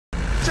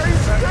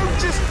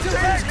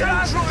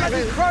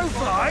bloody crow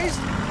flies.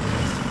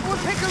 We'll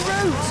pick a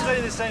route. It's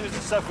doing the same as the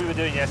stuff we were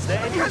doing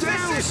yesterday.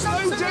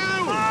 Slow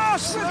down! Oh,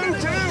 slow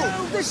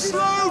down!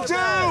 Slow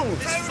down!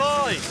 It's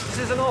fine. This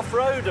is an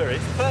off-roader.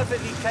 It's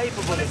perfectly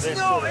capable of this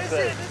sort of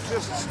thing.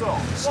 Just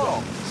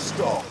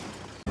stop.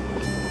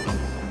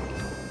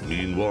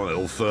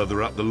 Meanwhile,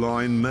 further up the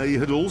line, May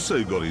had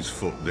also got his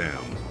foot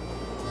down.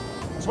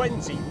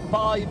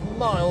 25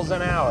 miles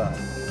an hour.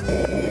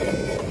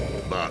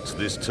 But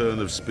this turn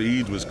of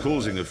speed was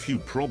causing a few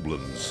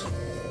problems.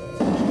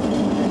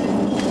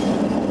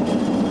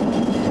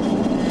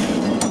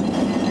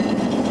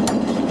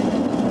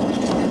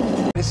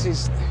 This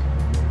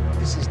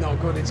is not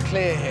good. It's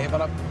clear here,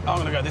 but I'm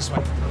going to go this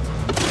way.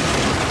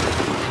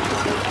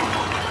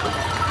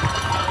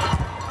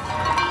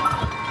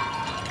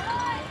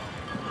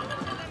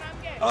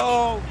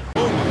 Oh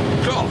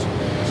God!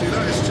 See,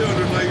 that is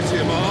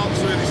 280 marks,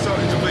 really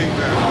starting to beat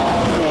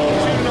now.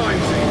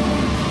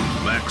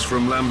 290. Max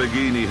from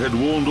Lamborghini had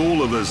warned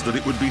all of us that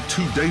it would be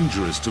too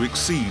dangerous to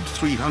exceed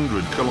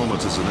 300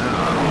 kilometers an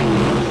hour.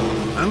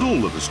 And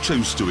all of us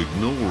chose to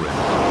ignore it.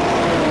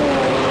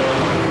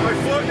 My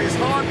foot is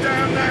hard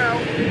down now.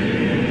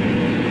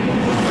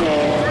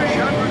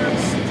 300 and...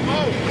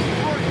 Oh,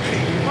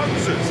 crikey,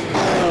 Moses.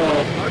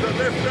 I got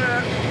left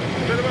there.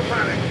 Bit of a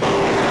panic.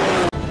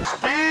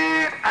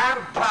 Speed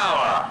and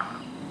power.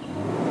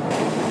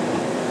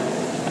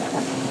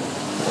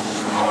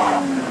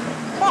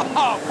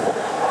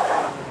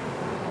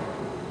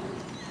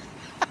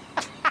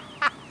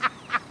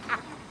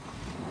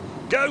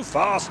 Go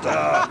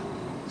faster.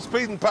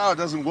 Speed and power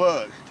doesn't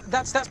work.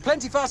 That's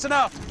plenty fast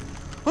enough.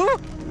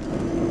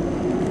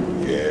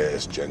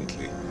 Yes,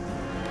 gently.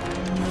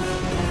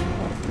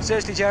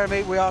 Seriously,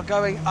 Jeremy, we are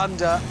going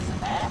under.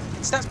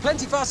 That's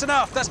plenty fast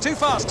enough. That's too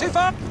fast. Too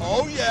fast.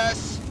 Oh,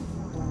 yes.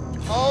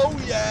 Oh,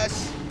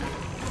 yes.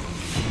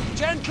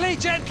 Gently,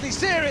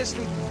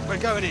 seriously. We're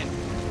going in.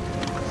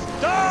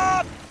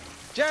 Stop!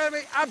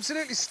 Jeremy,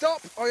 absolutely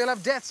stop, or you'll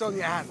have deaths on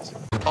your hands.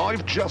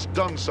 I've just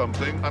done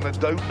something, and I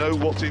don't know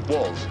what it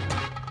was.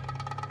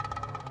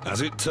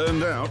 As it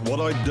turned out, what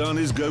I'd done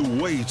is go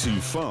way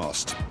too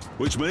fast,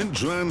 which meant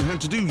Joanne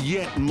had to do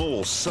yet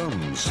more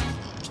sums.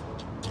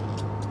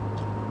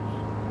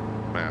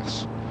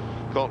 Maths.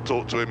 Can't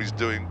talk to him, he's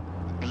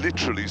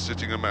literally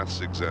sitting a maths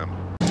exam.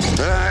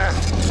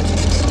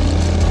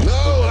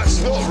 No,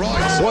 that's not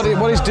right.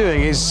 What he's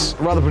doing is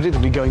rather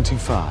predictably going too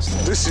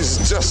fast. This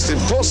is just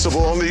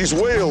impossible on these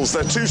wheels,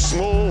 they're too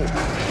small.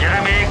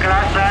 Jeremy,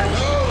 Clarkson,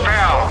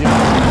 fail.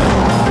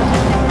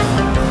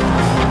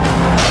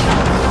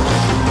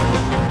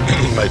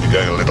 Maybe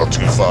going a little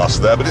too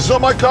fast there, but it's not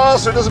my car,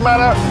 so it doesn't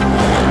matter.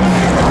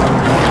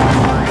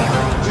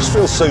 I just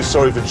feel so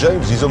sorry for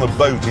James. He's on a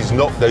boat, he's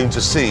not going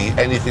to see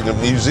anything of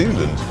New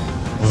Zealand.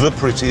 The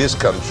prettiest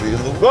country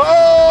in the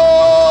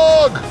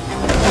world.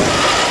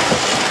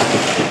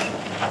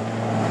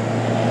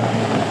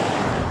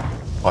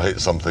 I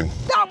hit something.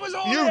 That was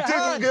all You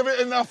didn't give it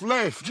enough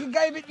lift. You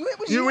gave it... It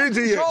was You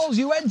idiot. Controls.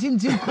 You went in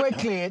too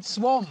quickly. It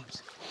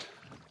swamped.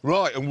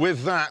 Right, and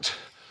with that,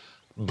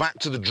 back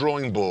to the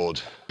drawing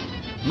board.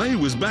 May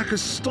was back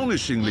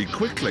astonishingly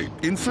quickly.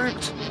 In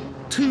fact,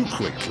 too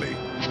quickly.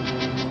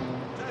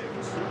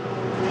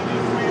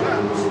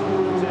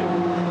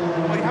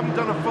 Well, you haven't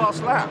done a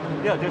fast lap.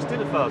 Yeah, I just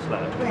did a fast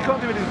lap. But you can't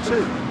do it in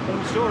 2.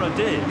 I'm sure I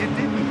did. You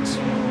didn't.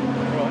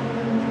 Right.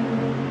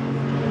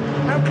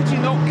 How could you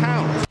not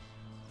count?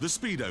 The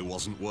speedo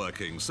wasn't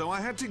working, so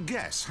I had to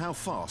guess how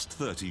fast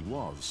 30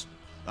 was.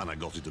 And I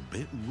got it a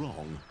bit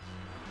wrong.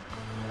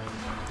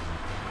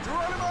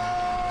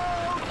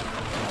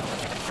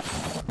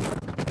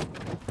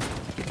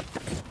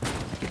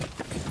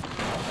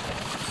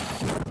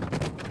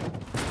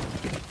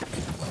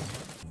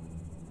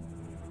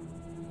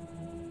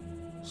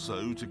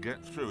 So, to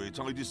get through it,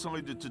 I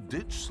decided to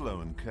ditch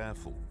slow and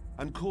careful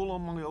and call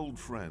on my old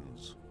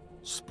friends,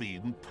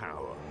 speed and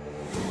power.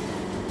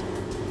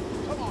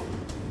 Come on,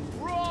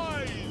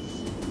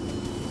 rise!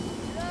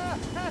 Yeah.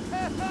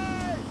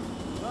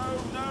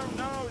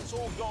 No, it's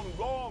all gone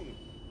wrong.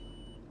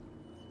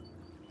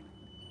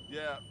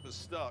 Yeah, we're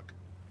stuck.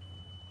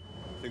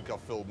 I think I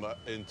filled my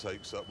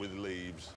intakes up with leaves.